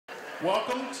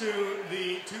Welcome to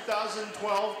the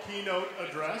 2012 Keynote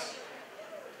Address.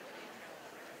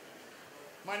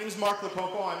 My name is Mark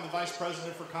Lococo. I'm the Vice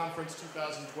President for Conference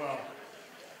 2012.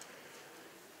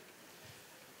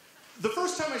 The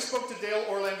first time I spoke to Dael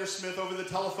Orlandersmith over the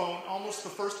telephone, almost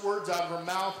the first words out of her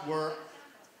mouth were,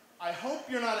 "I hope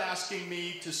you're not asking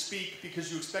me to speak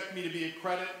because you expect me to be a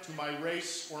credit to my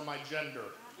race or my gender."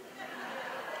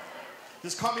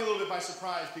 This caught me a little bit by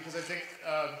surprise because I think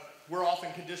we're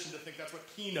often conditioned to think that's what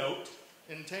keynote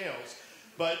entails.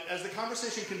 But as the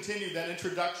conversation continued, that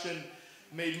introduction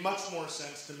made much more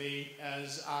sense to me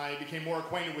as I became more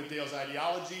acquainted with Dael's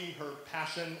ideology, her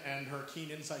passion, and her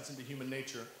keen insights into human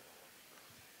nature.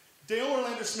 Dael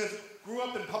Orlandersmith grew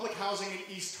up in public housing in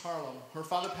East Harlem. Her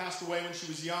father passed away when she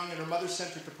was young, and her mother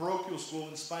sent her to parochial school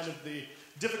in spite of the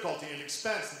difficulty and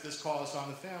expense that this caused on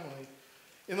the family.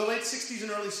 In the late 60s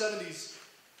and early 70s,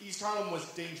 East Harlem was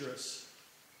dangerous.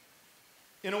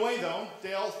 In a way, though,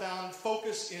 Dael found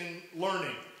focus in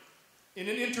learning. In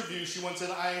an interview, she once said,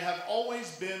 "I have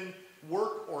always been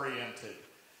work-oriented,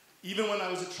 even when I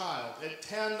was a child. At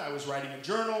 10, I was writing a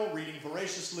journal, reading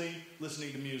voraciously,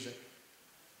 listening to music."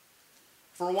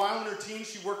 For a while in her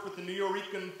teens, she worked with the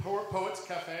Nuyorican Poets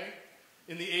Cafe.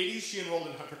 In the 80s, she enrolled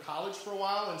in Hunter College for a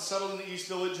while and settled in the East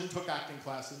Village and took acting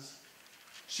classes.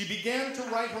 She began to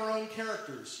write her own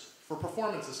characters for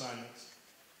performance assignments.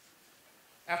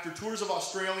 After tours of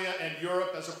Australia and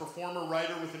Europe as a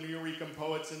performer-writer with the Nuyorican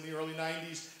Poets in the early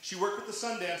 90s, she worked with the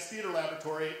Sundance Theater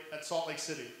Laboratory at Salt Lake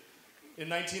City. In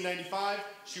 1995,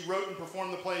 she wrote and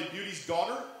performed the play Beauty's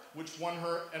Daughter, which won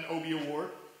her an Obie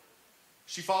Award.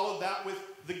 She followed that with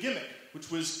The Gimmick, which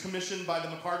was commissioned by the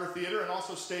McCarter Theater and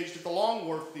also staged at the Long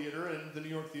Wharf Theater and the New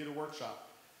York Theater Workshop.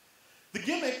 The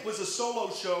Gimmick was a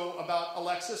solo show about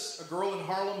Alexis, a girl in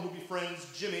Harlem who befriends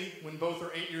Jimmy when both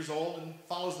are 8 years old and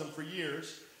follows them for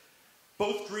years.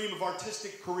 Both dream of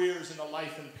artistic careers and a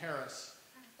life in Paris.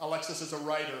 Alexis is a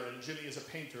writer and Jimmy is a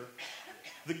painter.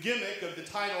 The gimmick of the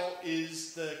title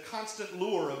is the constant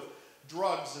lure of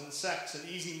drugs and sex and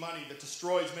easy money that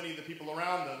destroys many of the people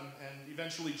around them and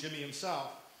eventually Jimmy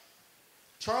himself.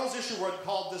 Charles Isherwood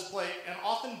called this play an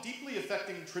often deeply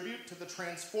affecting tribute to the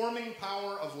transforming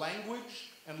power of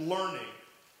language and learning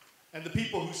and the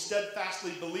people who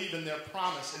steadfastly believe in their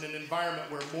promise in an environment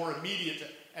where more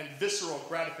immediate and visceral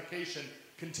gratification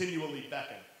continually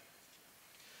beckon.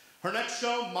 Her next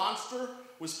show, Monster,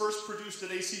 was first produced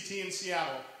at ACT in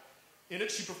Seattle. In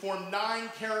it, she performed 9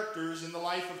 characters in the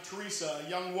life of Teresa, a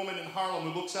young woman in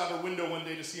Harlem who looks out her window one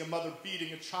day to see a mother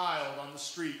beating a child on the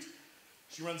street.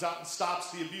 She runs out and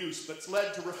stops the abuse, but it's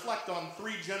led to reflect on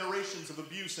 3 generations of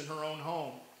abuse in her own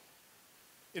home.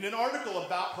 In an article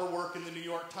about her work in the New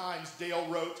York Times, Dael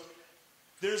wrote,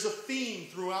 "There's a theme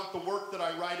throughout the work that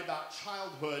I write about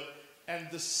childhood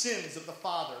and the sins of the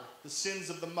father, the sins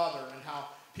of the mother, and how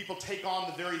people take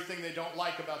on the very thing they don't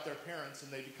like about their parents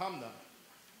and they become them."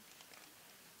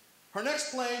 Her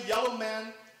next play, Yellow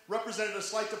Man, represented a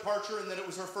slight departure in that it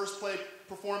was her first play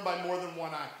performed by more than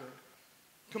one actor.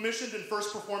 Commissioned and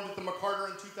first performed at the McCarter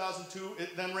in 2002,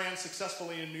 it then ran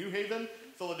successfully in New Haven,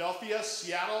 Philadelphia,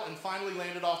 Seattle, and finally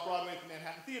landed off-Broadway at the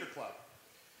Manhattan Theater Club.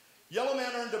 Yellow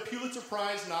Man earned a Pulitzer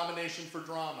Prize nomination for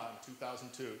drama in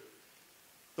 2002.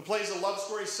 The play is a love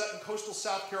story set in coastal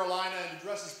South Carolina and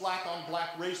addresses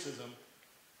black-on-black racism.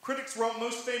 Critics wrote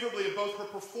most favorably of both her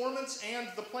performance and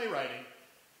the playwriting.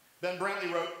 Ben Brantley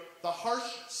wrote, "The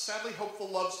harsh, sadly hopeful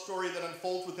love story that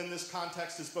unfolds within this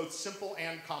context is both simple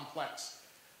and complex.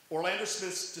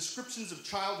 Orlandersmith's descriptions of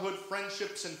childhood,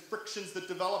 friendships, and frictions that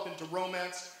develop into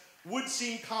romance would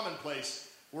seem commonplace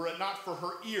were it not for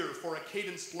her ear for a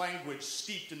cadenced language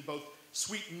steeped in both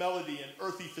sweet melody and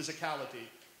earthy physicality."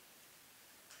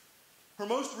 Her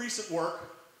most recent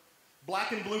work,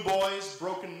 Black and Blue Boys,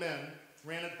 Broken Men,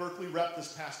 ran at Berkeley Rep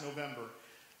this past November,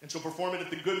 and she'll perform it at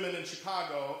the Goodman in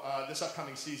Chicago this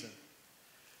upcoming season.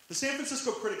 The San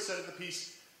Francisco critic said of the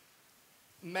piece,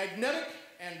 "Magnetic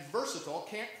and versatile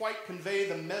can't quite convey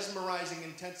the mesmerizing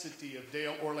intensity of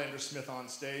Dael Orlandersmith on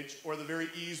stage, or the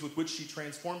very ease with which she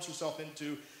transforms herself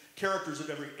into characters of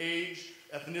every age,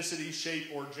 ethnicity, shape,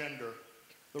 or gender.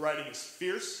 The writing is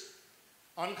fierce,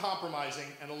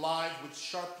 uncompromising, and alive with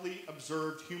sharply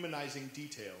observed humanizing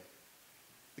detail.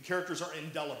 The characters are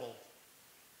indelible.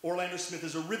 Orlandersmith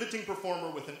is a riveting performer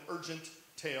with an urgent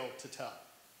tale to tell."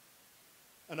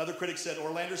 Another critic said,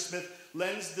 "Orlandersmith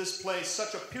lends this play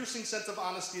such a piercing sense of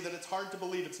honesty that it's hard to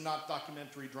believe it's not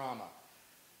documentary drama.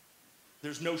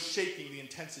 There's no shaking the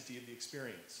intensity of the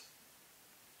experience."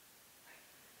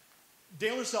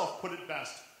 Dael herself put it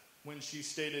best when she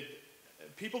stated,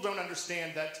 "People don't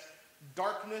understand that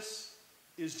darkness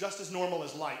is just as normal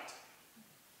as light.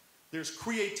 There's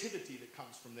creativity that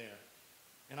comes from there.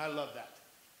 And I love that.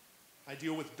 I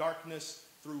deal with darkness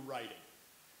through writing.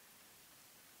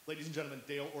 Ladies and gentlemen,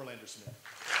 Dael Orlandersmith.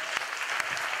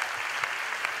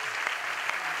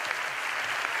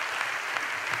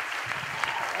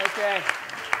 Okay.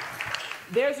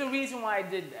 There's a reason why I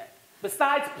did that.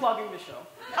 Besides plugging the show.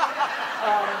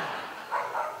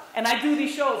 And I do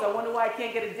these shows. I wonder why I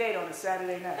can't get a date on a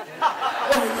Saturday night.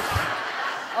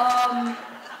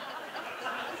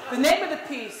 The name of the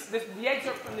piece, the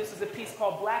excerpt from this is a piece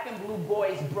called Black and Blue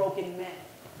Boys, Broken Men.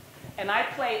 And I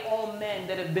play all men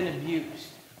that have been abused.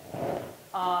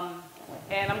 And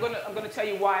I'm going to tell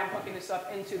you why I'm hooking this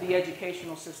up into the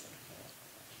educational system,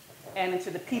 and into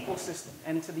the people system,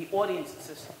 and into the audience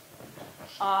system.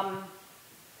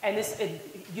 And this,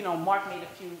 Mark made a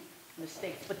few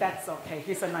mistakes, but that's okay.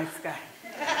 He's a nice guy.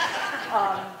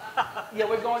 Yeah,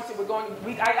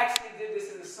 I actually did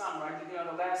this in the summer.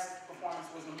 The last performance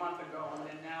was a month ago, and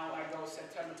then now I go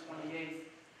September 28th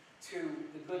to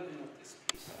the Goodman with this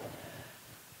piece.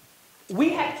 We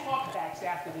had talkbacks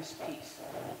after this piece.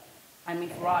 I mean,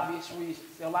 for obvious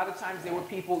reasons. A lot of times there were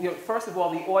people, first of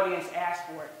all, the audience asked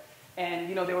for it. And,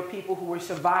 there were people who were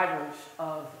survivors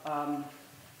of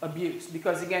abuse.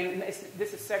 Because, again,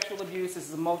 this is sexual abuse, this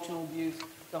is emotional abuse,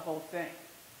 the whole thing.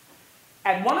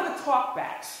 At one of the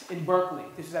talkbacks in Berkeley,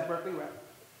 this is at Berkeley Rep,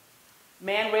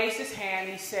 man raised his hand,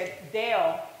 he said,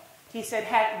 Dael, he said,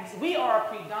 we are a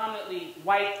predominantly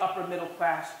white upper middle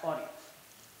class audience.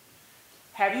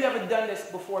 Have you ever done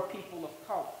this before people of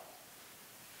color?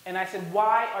 And I said,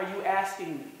 why are you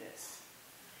asking me this?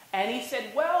 And he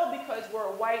said, well, because we're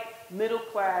a white middle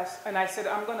class. And I said,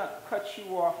 I'm going to cut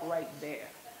you off right there.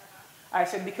 I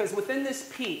said, because within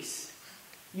this piece,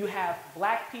 you have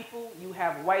black people, you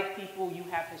have white people, you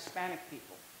have Hispanic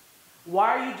people.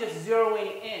 Why are you just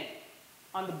zeroing in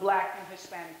on the black and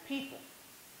Hispanic people?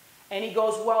 And he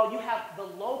goes, well, you have the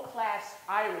low-class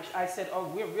Irish. I said,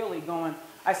 oh, we're really going.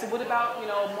 I said, what about,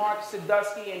 Mark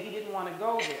Sadusky? And he didn't want to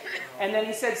go there. And then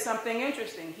he said something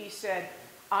interesting. He said,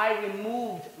 I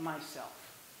removed myself.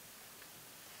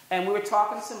 And we were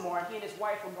talking some more. He and his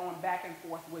wife were going back and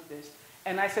forth with this.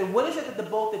 And I said, what is it that the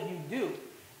both of you do?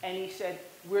 And he said,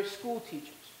 we're school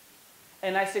teachers.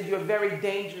 And I said, you're very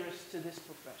dangerous to this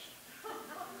profession.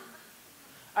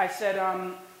 I said,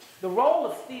 the role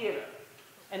of theater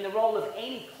and the role of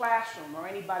any classroom or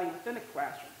anybody within a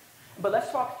classroom. But let's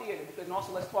talk theater, because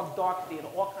also let's talk dark theater,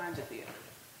 all kinds of theater.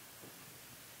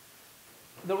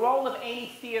 The role of any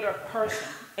theater person,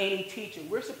 any teacher,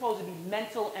 we're supposed to be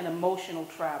mental and emotional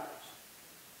travelers.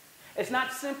 It's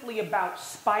not simply about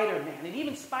Spider-Man, and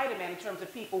even Spider-Man in terms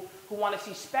of people who want to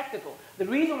see spectacle. The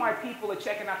reason why people are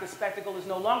checking out the spectacle is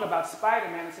no longer about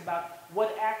Spider-Man, it's about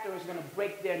what actor is going to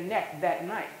break their neck that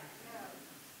night.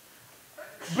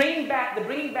 The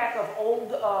bringing back of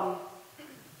old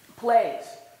plays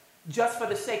just for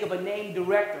the sake of a named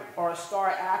director or a star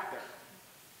actor.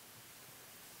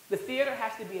 The theater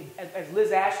has to be, as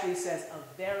Liz Ashley says, a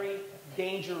very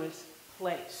dangerous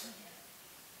place.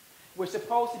 We're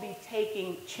supposed to be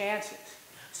taking chances.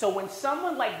 So when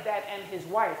someone like that and his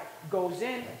wife goes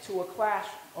into a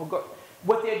classroom,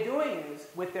 what they're doing is,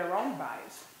 with their own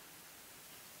bias,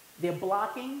 they're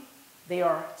blocking, they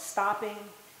are stopping,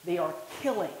 they are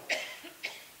killing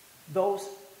those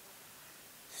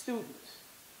students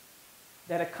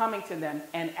that are coming to them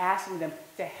and asking them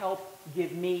to help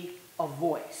give me a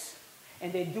voice.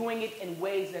 And they're doing it in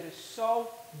ways that are so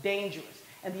dangerous.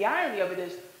 And the irony of it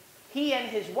is, he and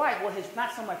his wife, well,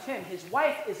 not so much him, his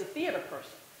wife is a theater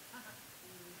person.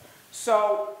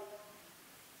 So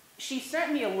she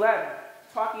sent me a letter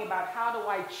talking about how do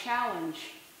I challenge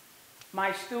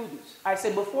my students. I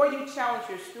said, before you challenge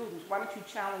your students, why don't you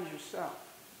challenge yourself?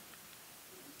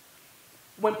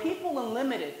 When people are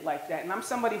limited like that, and I'm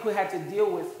somebody who had to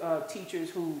deal with teachers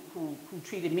who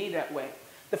treated me that way,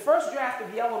 the first draft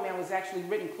of Yellow Man was actually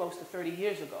written close to 30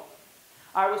 years ago.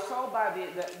 I was told by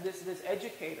this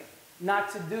educator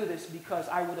not to do this because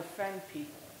I would offend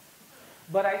people.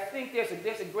 But I think there's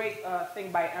a great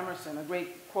thing by Emerson, a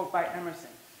great quote by Emerson.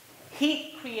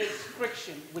 Heat creates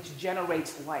friction, which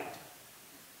generates light.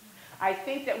 I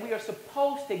think that we are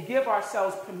supposed to give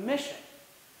ourselves permission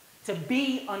to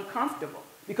be uncomfortable,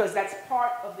 because that's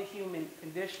part of the human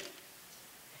condition.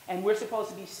 And we're supposed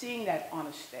to be seeing that on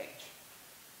a stage.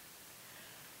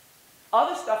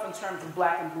 Other stuff in terms of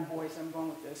black and blue boys, I'm going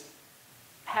with this,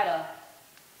 had a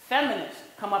feminist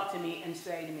come up to me and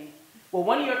say to me, well,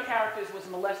 one of your characters was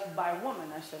molested by a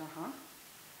woman. I said, uh-huh.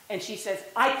 And she says,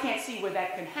 I can't see where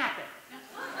that can happen.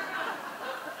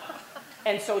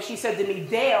 And so she said to me,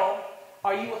 Dael,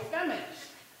 are you a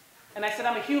feminist? And I said,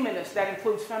 I'm a humanist. That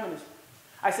includes feminism.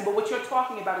 I said, but what you're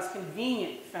talking about is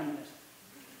convenient feminism.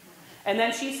 And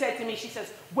then she said to me, she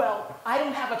says, well, I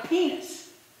don't have a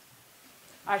penis.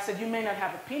 I said, you may not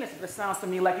have a penis, but it sounds to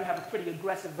me like you have a pretty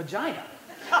aggressive vagina.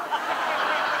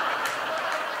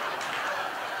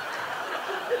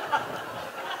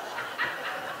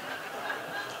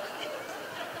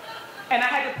 And I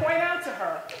had to point out to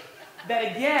her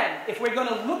that, again, if we're going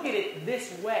to look at it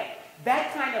this way,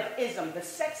 that kind of ism, the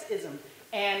sexism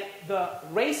and the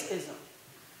racism,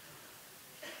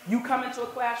 you come into a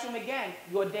classroom again,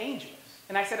 you're dangerous.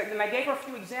 And I said, and I gave her a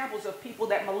few examples of people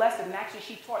that molested, and actually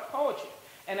she taught poetry.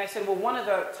 And I said, well, one of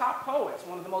the top poets,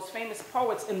 one of the most famous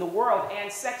poets in the world,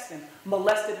 Anne Sexton,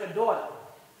 molested her daughter.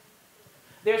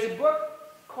 There's a book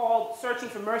called Searching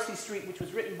for Mercy Street, which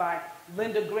was written by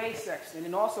Linda Gray Sexton,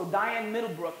 and also Diane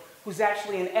Middlebrook, who's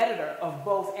actually an editor of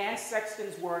both Anne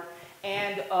Sexton's work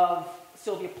and of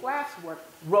Sylvia Plath's work,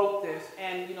 wrote this,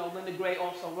 and Linda Gray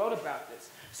also wrote about this.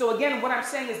 So again, what I'm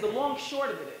saying is the long short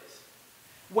of it is,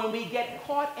 when we get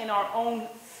caught in our own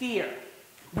fear,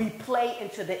 we play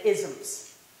into the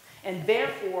isms, and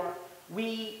therefore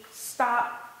we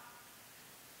stop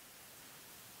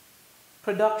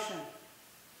production.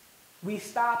 We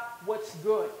stop what's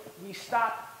good. We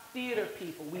stop theater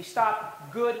people. We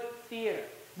stop good theater.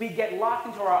 We get locked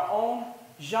into our own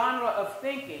genre of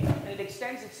thinking, and it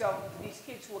extends itself into these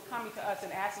kids who are coming to us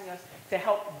and asking us to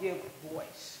help give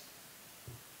voice.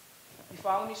 You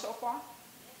follow me so far?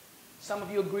 Some of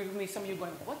you agree with me. Some of you are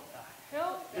going, what the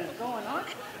hell is going on?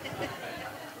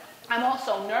 I'm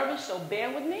also nervous, so bear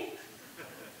with me.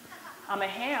 I'm a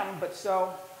ham, but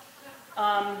so...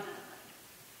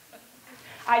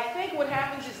 I think what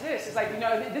happens is this. It's like,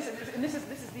 this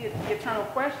is the eternal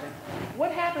question.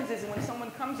 What happens is when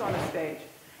someone comes on a stage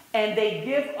and they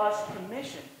give us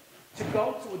permission to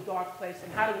go to a dark place,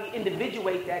 and how do we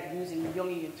individuate that using the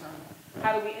Jungian term?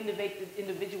 How do we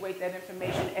individuate that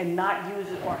information and not use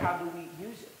it, or how do we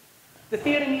use it? The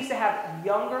theater needs to have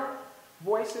younger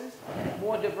voices,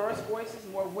 more diverse voices,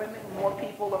 more women, more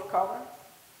people of color.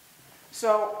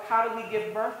 So how do we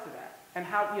give birth to that? And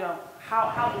how do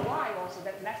I also,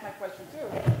 and that's my question too,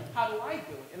 how do I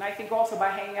do it? And I think also by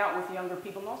hanging out with younger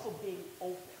people and also being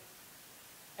open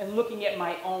and looking at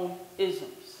my own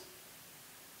isms.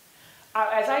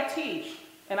 As I teach,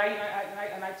 and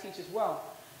I teach as well,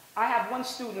 I have one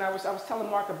student, I was telling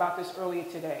Mark about this earlier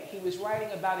today. He was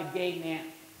writing about a gay man.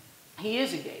 He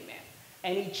is a gay man.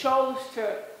 And he chose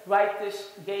to write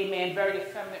this gay man very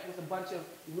effeminate with a bunch of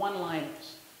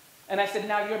one-liners. And I said,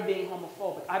 now you're being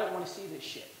homophobic. I don't want to see this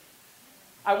shit.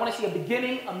 I want to see a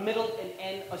beginning, a middle, an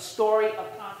end, a story, a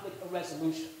conflict, a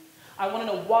resolution. I want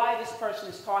to know why this person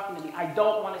is talking to me. I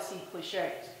don't want to see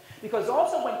cliches. Because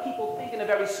also when people think in a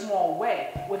very small way,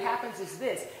 what happens is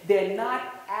this. They're not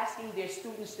asking their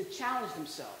students to challenge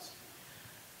themselves.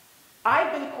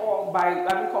 I've been called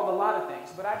a lot of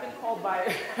things, but I've been called by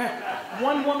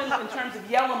one woman in terms of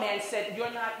Yellow Man said,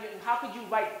 how could you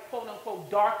write quote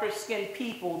unquote darker skinned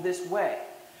people this way?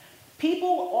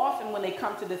 People often when they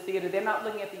come to the theater, they're not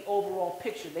looking at the overall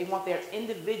picture. They want their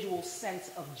individual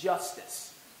sense of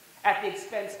justice at the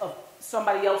expense of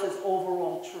somebody else's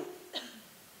overall truth.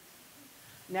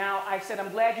 Now, I said,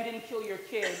 I'm glad you didn't kill your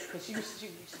kid, because she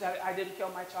said, I didn't kill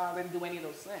my child, I didn't do any of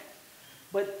those things.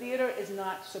 But theater is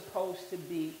not supposed to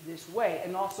be this way.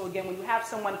 And also, again, when you have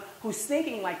someone who's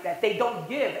thinking like that, they don't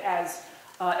give, as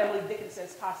Emily Dickinson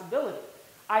says, possibility.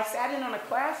 I sat in on a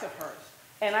class of hers,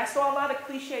 and I saw a lot of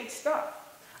cliched stuff.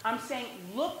 I'm saying,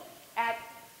 look at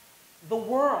the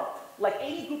world. Like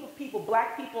any group of people,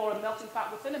 black people are a melting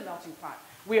pot within a melting pot.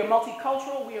 We are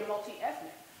multicultural, we are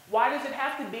multi-ethnic. Why does it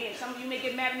have to be, and some of you may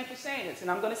get mad at me for saying this, and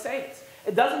I'm going to say this,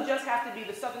 it doesn't just have to be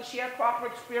the Southern sharecropper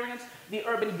experience, the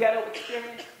urban ghetto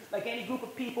experience. Like any group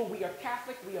of people, we are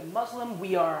Catholic, we are Muslim,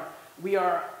 we are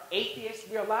atheist,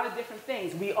 we are a lot of different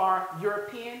things. We are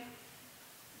European.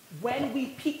 When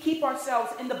we keep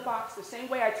ourselves in the box the same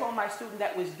way I told my student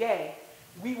that was gay,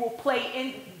 we will play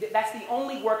in, that's the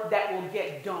only work that will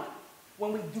get done.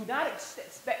 When we do not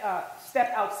step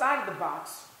outside of the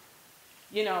box,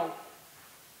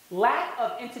 lack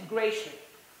of integration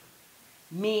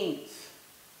means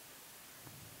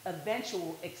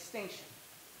eventual extinction.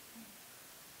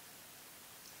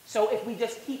 So if we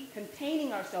just keep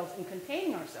containing ourselves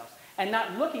and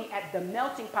not looking at the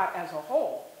melting pot as a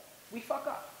whole, we fuck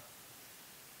up.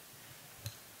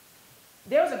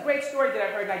 There was a great story that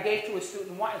I heard and I gave to a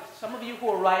student. Some of you who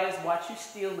are writers, watch you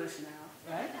steal this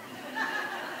now, right?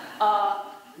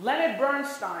 Leonard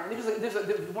Bernstein, this was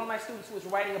one of my students who was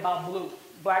writing about blues.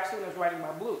 Black student was writing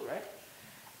about blues, right?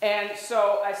 And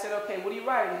so I said, okay, what are you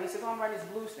writing? And he said, oh, I'm writing this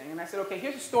blues thing. And I said, okay,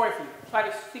 here's a story for you. Try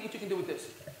to see what you can do with this.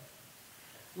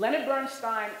 Leonard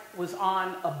Bernstein was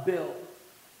on a bill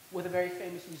with a very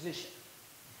famous musician.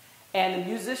 And the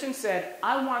musician said,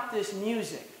 I want this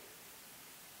music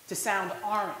to sound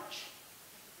orange.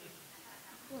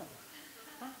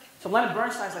 So Leonard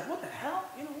Bernstein's like, what the hell?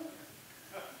 You know.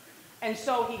 And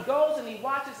so he goes and he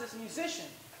watches this musician.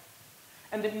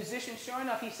 And the musician, sure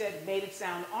enough, he said, made it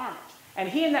sound orange. And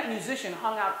he and that musician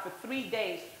hung out for 3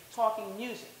 days talking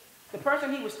music. The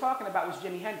person he was talking about was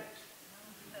Jimi Hendrix.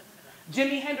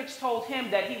 Jimi Hendrix told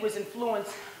him that he was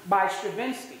influenced by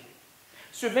Stravinsky.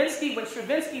 When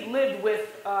Stravinsky lived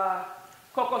with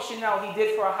Coco Chanel, he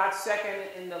did for a hot second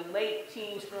in the late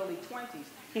teens, early 20s.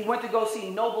 He went to go see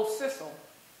Noble Sissle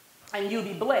and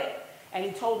U.B. Blake. And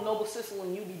he told Noble Sissle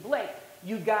and U.B. Blake,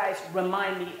 you guys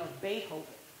remind me of Beethoven.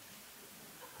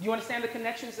 You understand the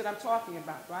connections that I'm talking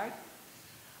about, right?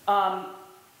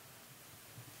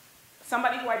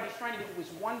 Somebody who I befriended who was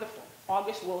wonderful,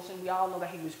 August Wilson, we all know that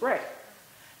he was great.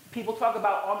 People talk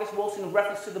about August Wilson in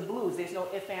reference to the blues. There's no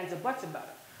ifs, ands, or buts about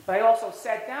it. But I also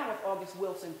sat down with August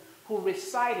Wilson, who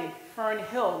recited Fern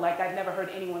Hill like I'd never heard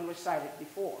anyone recite it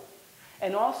before.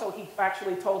 And also, he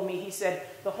actually told me, he said,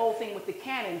 the whole thing with the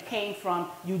canon came from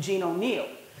Eugene O'Neill.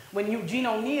 When Eugene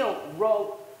O'Neill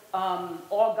wrote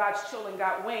All God's Children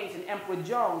Got Wings and Emperor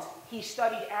Jones, he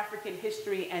studied African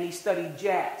history and he studied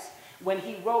jazz. When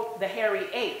he wrote The Hairy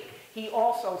Ape, he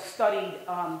also studied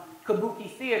kabuki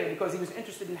theater because he was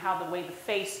interested in how the way the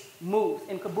face moves.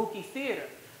 In kabuki theater,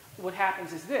 what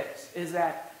happens is this, is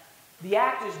that the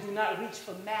actors do not reach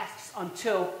for masks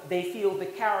until they feel the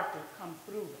character come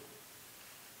through them.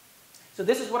 So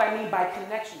this is what I mean by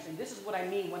connections, and this is what I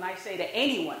mean when I say to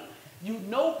anyone,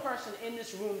 no person in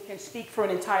this room can speak for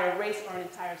an entire race or an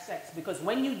entire sex, because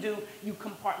when you do, you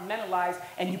compartmentalize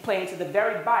and you play into the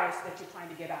very bias that you're trying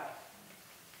to get out of.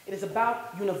 It is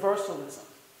about universalism.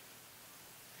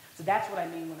 So that's what I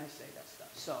mean when I say that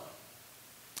stuff. So,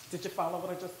 did you follow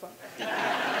what I just said?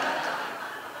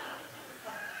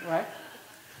 Right?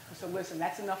 So listen,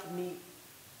 that's enough of me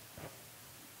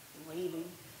waving.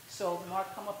 So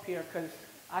Mark, come up here, because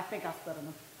I think I've said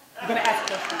enough. I'm going to ask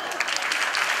questions.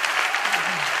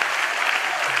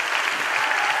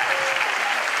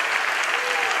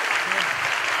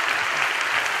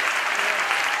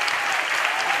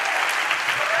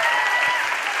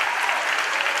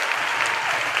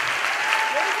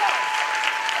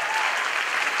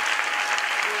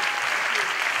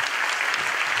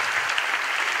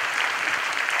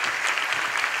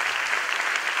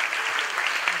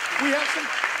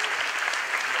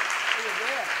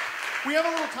 We have a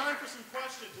little time for some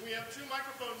questions. We have 2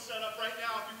 microphones set up right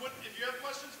now. If you have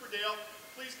questions for Dael,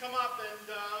 please come up and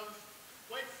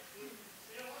wait.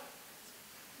 Say hello.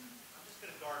 I'm just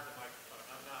going to guard the microphone.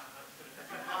 I'm going to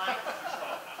decline to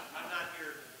talk. I'm not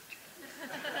here.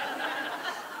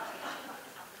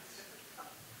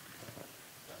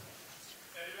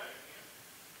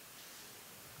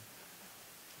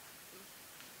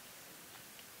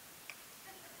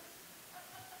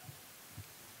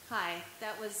 Hi,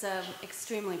 that was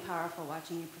extremely powerful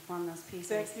watching you perform those pieces.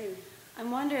 Thank you. I'm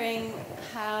wondering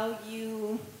how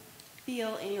you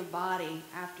feel in your body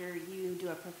after you do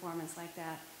a performance like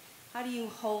that. How do you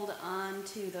hold on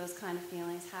to those kind of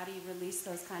feelings? How do you release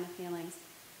those kind of feelings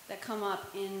that come up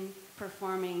in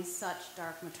performing such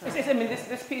dark material? I mean,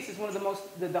 this piece is one of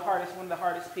the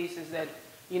hardest pieces that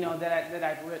that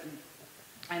I've written,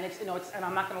 and and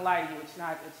I'm not going to lie to you, it's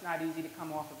not easy to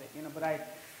come off of it, but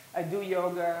I do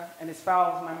yoga, and as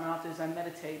foul as my mouth is, I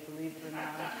meditate, believe it or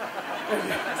not.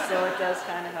 So it does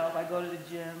kind of help. I go to the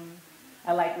gym.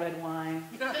 I like red wine.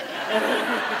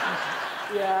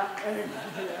 Yeah.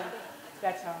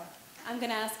 That's how. I'm going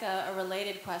to ask a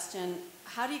related question.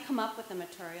 How do you come up with the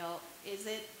material? Is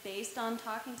it based on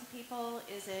talking to people?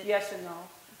 Is it? Yes and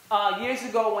no. Years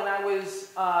ago, when I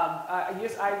was,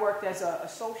 I worked as a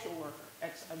social worker.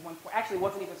 At one point. Actually, it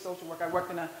wasn't even a social worker. I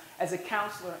worked as a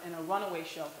counselor in a runaway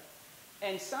shelter.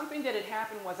 And something that had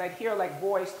happened was I'd hear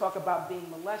boys talk about being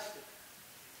molested.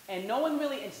 And no one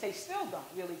really, and they still don't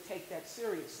really take that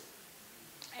seriously.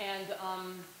 And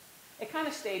it kind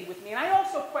of stayed with me. And I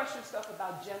also questioned stuff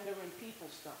about gender and people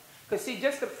stuff. Because see,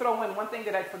 just to throw in one thing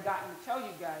that I'd forgotten to tell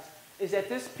you guys, is that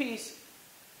this piece,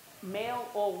 man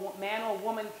or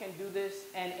woman can do this,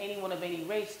 and anyone of any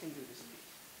race can do this piece.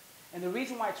 And the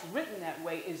reason why it's written that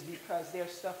way is because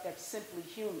there's stuff that's simply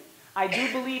human. I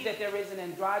do believe that there is an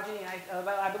androgyny.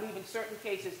 I believe in certain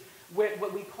cases where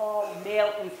what we call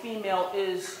male and female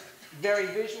is very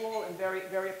visual and very,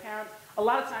 very apparent. A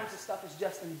lot of times the stuff is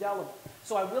just indelible.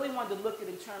 So I really wanted to look at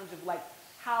it in terms of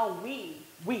how we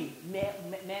men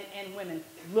and women,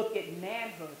 look at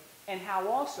manhood, and how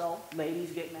also,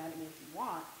 ladies, get mad at me if you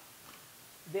want,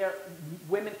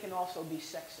 women can also be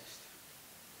sexist.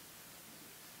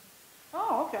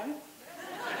 Oh, okay.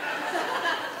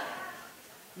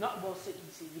 No, well, see,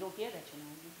 you don't hear that, you know.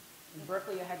 In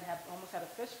Berkeley, I almost had a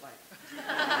fist fight.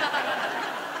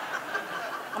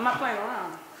 I'm not playing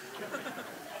around.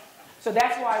 So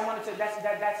that's why I wanted to.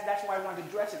 That's why I wanted to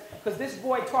address it, because this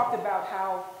boy talked about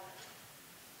how.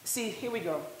 See, here we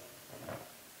go.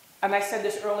 And I said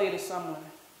this earlier to someone.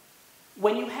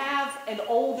 When you have an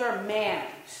older man,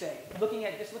 say, looking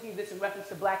at this in reference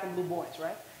to black and blue boys,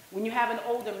 right? When you have an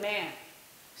older man,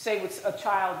 say with a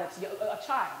child or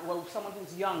someone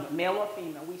who's younger, male or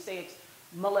female, we say it's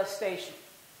molestation.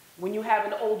 When you have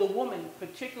an older woman,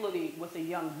 particularly with a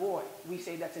young boy, we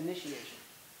say that's initiation.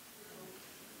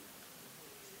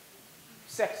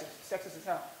 Sexist as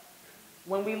hell.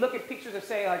 When we look at pictures of,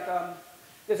 say, like,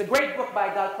 there's a great book by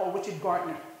a guy called Richard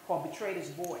Gardner called Betrayed as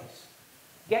Boys.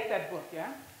 Get that book,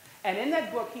 yeah? And in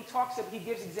that book, he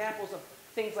gives examples of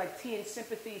things like Tea and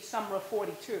Sympathy, Summer of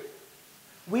 42.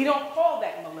 We don't call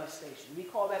that molestation. We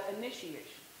call that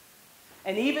initiation.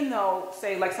 And even though,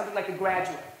 say, like something like The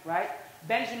Graduate, right?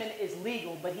 Benjamin is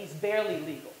legal, but he's barely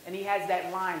legal. And he has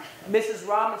that line, Mrs.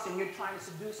 Robinson, you're trying to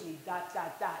seduce me, ...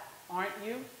 aren't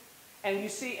you? And you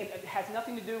see, it has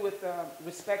nothing to do with,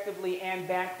 respectively, Anne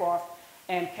Bancroft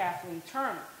and Kathleen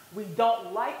Turner. We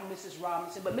don't like Mrs.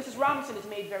 Robinson, but Mrs. Robinson is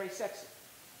made very sexy.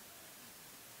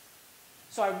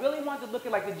 So I really wanted to look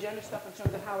at like the gender stuff in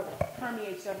terms of how it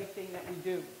permeates everything that we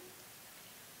do.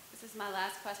 This is my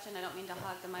last question. I don't mean to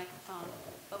hog the microphone.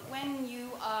 But when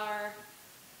you are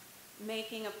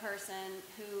making a person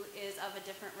who is of a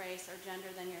different race or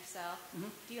gender than yourself,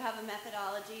 do you have a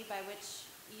methodology by which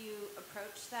you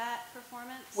approach that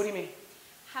performance? What do you mean?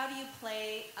 How do you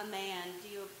play a man? Do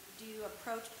you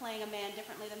approach playing a man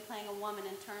differently than playing a woman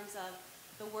in terms of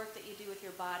the work that you do with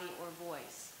your body or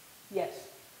voice? Yes,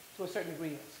 to a certain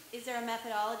degree, yes. Is there a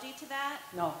methodology to that?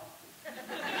 No.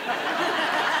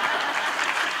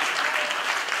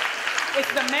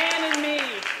 It's the man in me.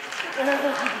 Thank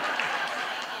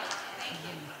you.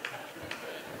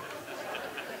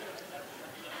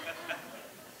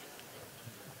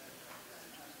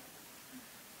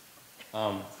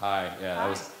 Hi. Yeah,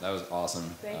 Hi. that was awesome.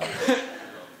 Thank you.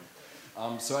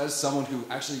 So as someone who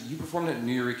actually, you performed at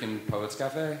New Eurekan Poets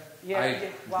Cafe? Yeah, I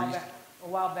did a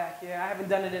while back. Yeah, I haven't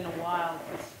done it in a while.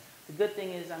 The good thing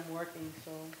is I'm working,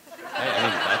 so. Hey, I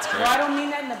mean, that's great. No, I don't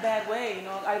mean that in a bad way. You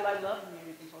know, I love New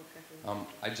Eurekan Poets Cafe.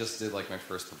 I just did like my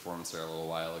first performance there a little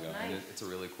while ago, Nice. and it's a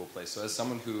really cool place. So as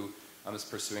someone who is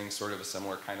pursuing sort of a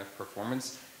similar kind of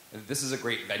performance, this is a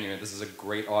great venue, and this is a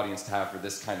great audience to have for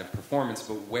this kind of performance,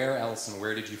 but where else and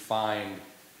where did you find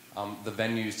the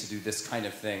venues to do this kind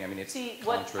of thing? I mean, it's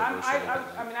controversial.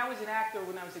 I was an actor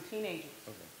when I was a teenager.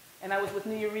 Okay. And I was with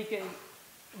New Eurekan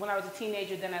when I was a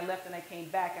teenager, then I left and I came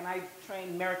back, and I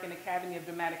trained American Academy of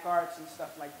Dramatic Arts and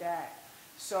stuff like that.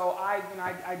 So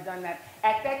I'd done that.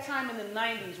 At that time in the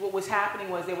 90s, what was happening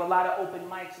was there were a lot of open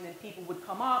mics, and then people would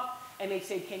come up and they'd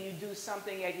say, can you do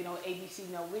something at,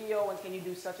 ABC Del Rio, and can you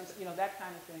do such and such, that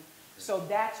kind of thing. So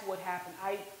that's what happened.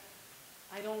 I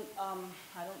don't know.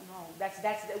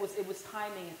 It was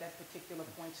timing at that particular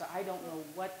point, so I don't know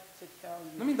what to tell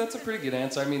you. I mean, that's a pretty good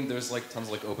answer. I mean, there's like tons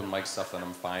of like open mic stuff that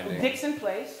I'm finding. Dixon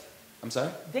Place. I'm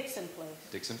sorry? Dixon Place.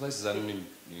 Dixon Place? Is that in New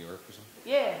York or something?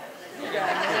 Yeah.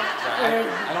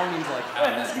 I don't mean to like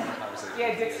have that kind of conversation.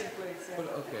 Yeah, Dixon Place. Yeah.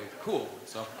 But okay, cool.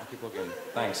 So I'll keep looking.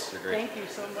 Thanks, you're great. Thank you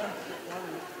so much.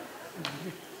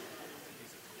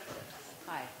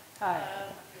 Hi. Hi.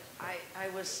 I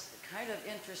was kind of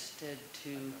interested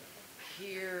to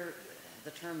hear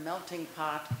the term melting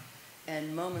pot,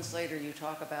 and moments later you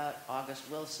talk about August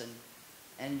Wilson,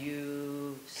 and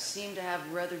you seem to have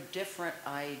rather different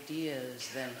ideas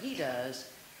than he does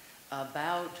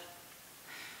about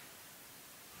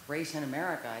race in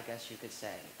America, I guess you could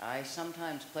say. I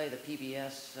sometimes play the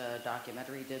PBS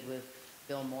documentary he did with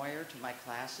Bill Moyer to my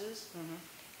classes,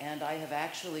 and I have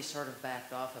actually sort of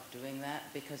backed off of doing that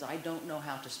because I don't know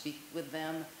how to speak with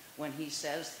them when he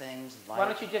says things like... Why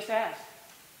don't you just ask?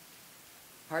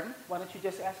 Pardon? Why don't you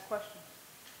just ask questions?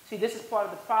 See, this is part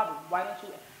of the problem. Why don't you...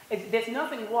 There's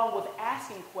nothing wrong with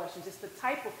asking questions. It's the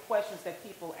type of questions that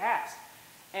people ask.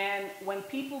 And when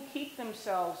people keep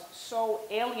themselves so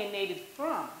alienated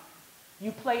from,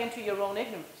 you play into your own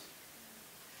ignorance.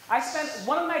 I've spent a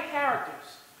lot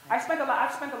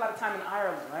of time in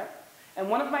Ireland, right? And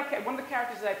one of the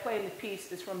characters that I play in the piece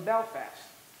is from Belfast.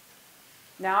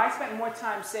 Now, I spent more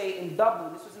time, say, in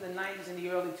Dublin. This was in the 90s and the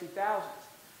early 2000s.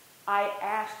 I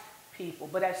asked people,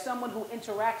 but as someone who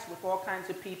interacts with all kinds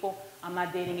of people, I'm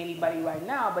not dating anybody right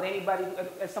now, but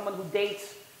as someone who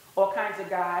dates all kinds of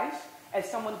guys as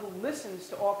someone who listens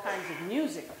to all kinds of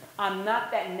music, I'm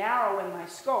not that narrow in my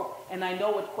scope, and I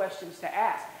know what questions to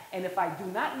ask. And if I do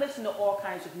not listen to all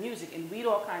kinds of music and read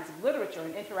all kinds of literature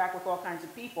and interact with all kinds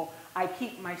of people, I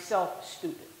keep myself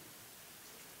stupid.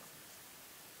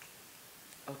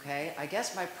 Okay, I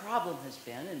guess my problem has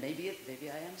been, and maybe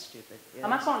I am stupid. I'm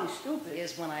not calling you stupid.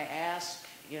 Is when I ask,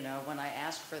 when I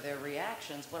ask for their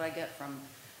reactions, what I get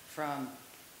from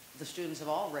the students of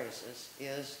all races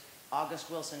is August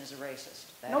Wilson is a racist.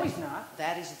 No, he's not.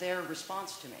 That is their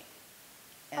response to me.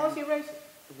 How is he racist?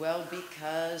 Well,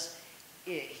 because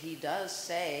he does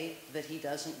say that he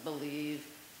doesn't believe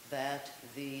that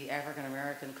the African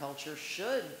American culture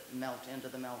should melt into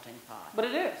the melting pot. But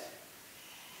it is.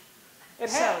 It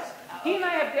has. He and I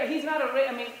have. He's not a.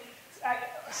 I mean, I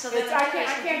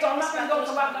can't go. I'm not going to go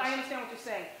to a lot. I understand what you're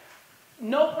saying.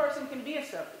 No person can be a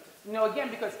separatist. Again,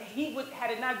 because he would,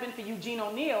 had it not been for Eugene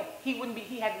O'Neill, we wouldn't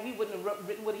have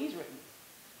written what he's written.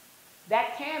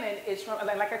 That canon is from,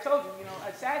 like I told you,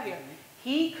 I sat here.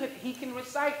 He can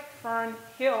recite Fern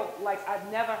Hill like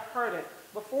I've never heard it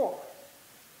before.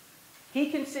 He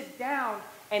can sit down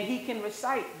and he can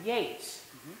recite Yeats.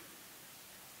 Mm-hmm.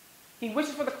 He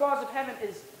wishes for the claws of heaven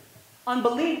is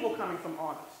unbelievable coming from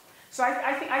August. So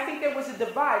I think there was a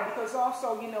divide because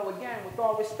also, again, with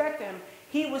all respect to him,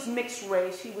 he was mixed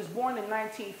race. He was born in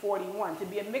 1941. To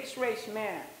be a mixed race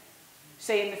man,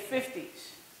 say in the 50s,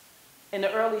 in the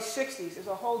early 60s, is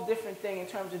a whole different thing in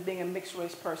terms of being a mixed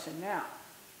race person now.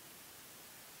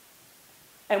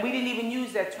 And we didn't even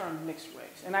use that term mixed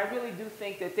race. And I really do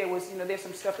think that there was, there's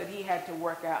some stuff that he had to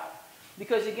work out.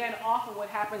 Because again, often what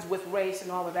happens with race and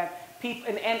all of that,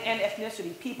 people and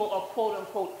ethnicity, people are quote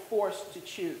unquote forced to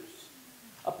choose,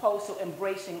 opposed to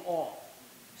embracing all.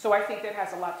 So I think that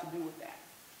has a lot to do with that.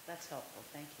 That's helpful,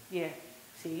 thank you. Yeah,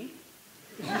 see?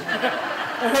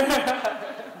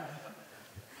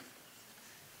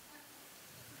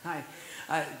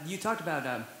 Hi. You talked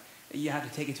about you have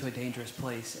to take it to a dangerous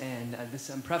place, and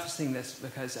I'm prefacing this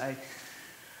because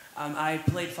I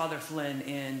played Father Flynn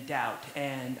in Doubt,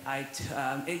 and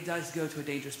it does go to a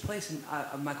dangerous place. And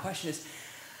my question is,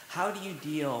 how do you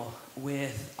deal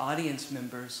with audience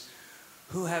members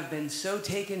who have been so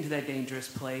taken to that dangerous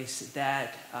place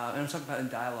that, and I'm talking about in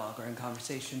dialogue or in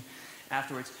conversation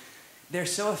afterwards, they're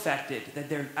so affected that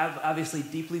they're obviously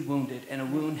deeply wounded, and a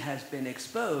wound has been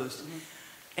exposed. Mm-hmm.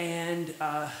 And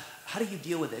how do you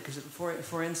deal with it? Because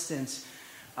for instance,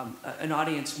 an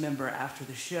audience member after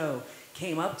the show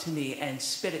came up to me and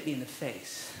spit at me in the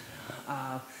face.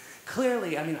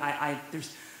 Clearly, I mean, there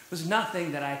was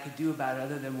nothing that I could do about it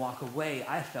other than walk away,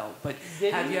 I felt. But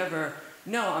have you ever...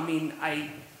 No, I mean,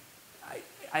 I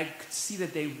could see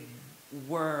that they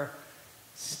were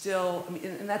still... I mean,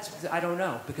 and that's... I don't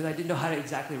know, because I didn't know how to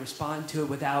exactly respond to it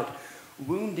without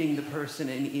wounding the person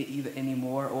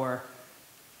anymore, or...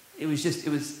 It was,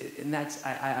 and that's,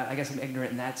 I guess I'm ignorant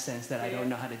in that sense, that I don't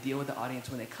know how to deal with the audience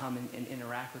when they come and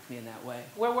interact with me in that way.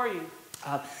 Where were you?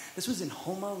 This was in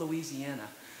Houma, Louisiana.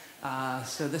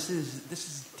 So this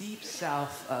is deep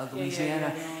south of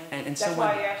Louisiana. And that's so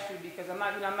why I asked you, because I'm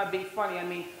not being funny. I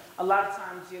mean, a lot of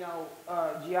times,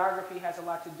 geography has a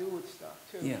lot to do with stuff,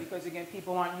 too. Yeah. Because, again,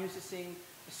 people aren't used to seeing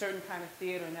a certain kind of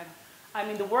theater. And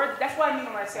that's what I mean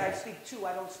when I say I speak to,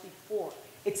 I don't speak for.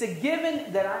 It's a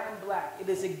given that I am black. It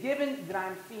is a given that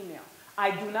I'm female.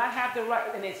 I do not have the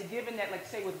right, and it's a given that, like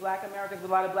say with black Americans, with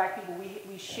a lot of black people,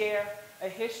 we share a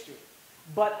history.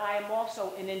 But I am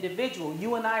also an individual.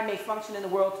 You and I may function in the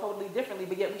world totally differently,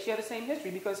 but yet we share the same history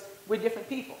because we're different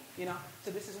people, So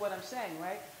this is what I'm saying,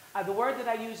 right? The word that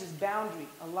I use is boundary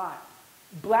a lot.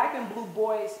 Black and blue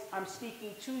boys, I'm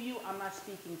speaking to you, I'm not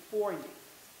speaking for you.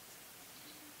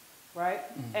 Right?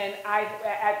 Mm-hmm.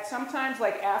 And sometimes,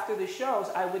 like after the shows,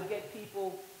 I would get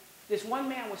people. This one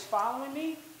man was following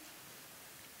me,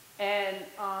 and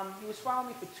he was following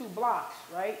me for 2 blocks,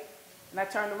 right? And I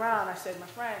turned around, I said, "My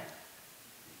friend,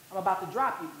 I'm about to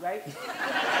drop you," right?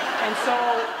 And so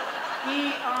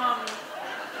he,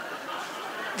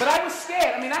 but I was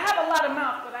scared. I mean, I have a lot of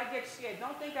mouth, but I get scared.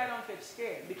 Don't think I don't get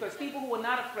scared, because people who are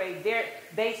not afraid,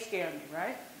 they scare me,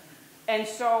 right? And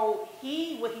so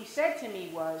what he said to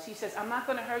me was, he says, "I'm not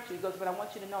going to hurt you." He goes, "But I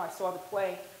want you to know I saw the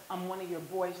play. I'm one of your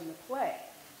boys in the play."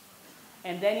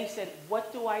 And then he said,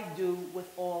 "What do I do with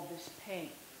all this pain?"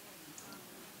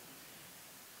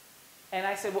 And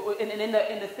I said, well, and in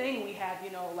the thing we have,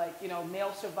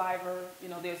 male survivor,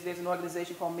 there's an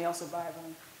organization called Male Survivor.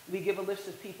 And we give a list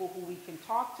of people who we can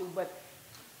talk to, but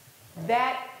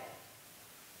that,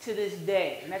 to this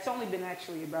day, and that's only been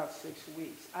actually about 6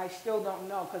 weeks, I still don't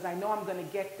know, because I know I'm going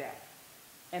to get that.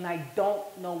 And I don't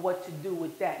know what to do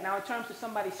with that. Now, in terms of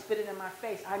somebody spitting in my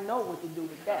face, I know what to do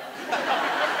with that.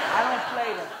 I don't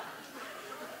play that.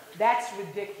 That's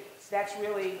ridiculous. That's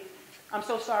really, I'm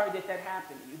so sorry that that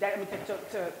happened to you. That, I mean,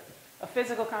 to a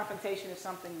physical confrontation is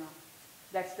something, no.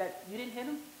 You didn't hit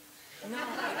him? No,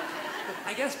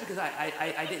 I guess because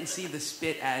I didn't see the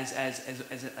spit as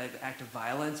an act of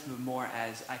violence, but more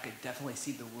as I could definitely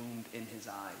see the wound in his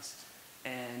eyes.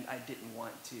 And I didn't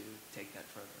want to take that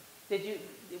further.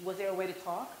 Was there a way to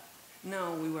talk?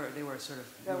 No, we were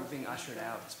being ushered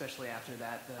out, especially after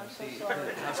that. I'm so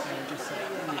sorry. The house manager said,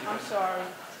 I'm sorry.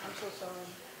 I'm so sorry.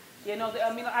 You know,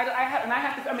 I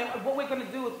mean, what we're going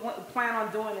to do, plan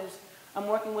on doing is, I'm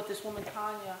working with this woman,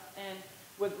 Tanya, and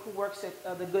who works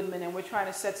at the Goodman, and we're trying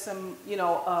to set some,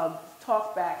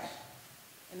 talk backs,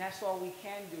 and that's all we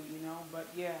can do, but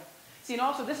yeah. See, and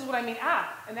also, this is what I mean,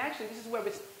 and actually, this is where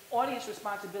audience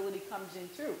responsibility comes in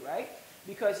too, right?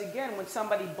 Because again, when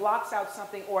somebody blocks out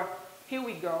something, or here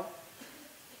we go,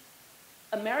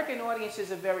 American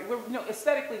audiences are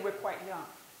aesthetically, we're quite young.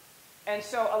 And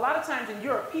so a lot of times in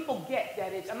Europe, people get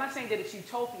that I'm not saying that it's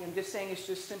utopian, I'm just saying it's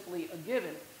just simply a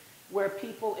given, where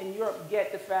people in Europe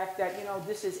get the fact that,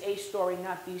 this is a story,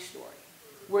 not the story.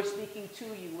 We're speaking to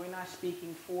you, we're not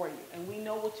speaking for you. And we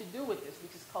know what to do with this,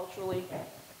 because culturally,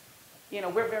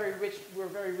 we're very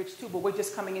rich too, but we're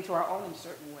just coming into our own in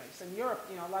certain ways. In Europe,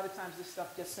 a lot of times this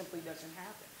stuff just simply doesn't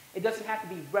happen. It doesn't have to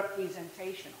be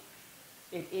representational.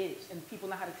 It is, and people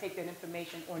know how to take that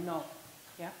information or know.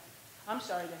 Yeah? I'm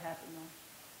sorry that happened, though.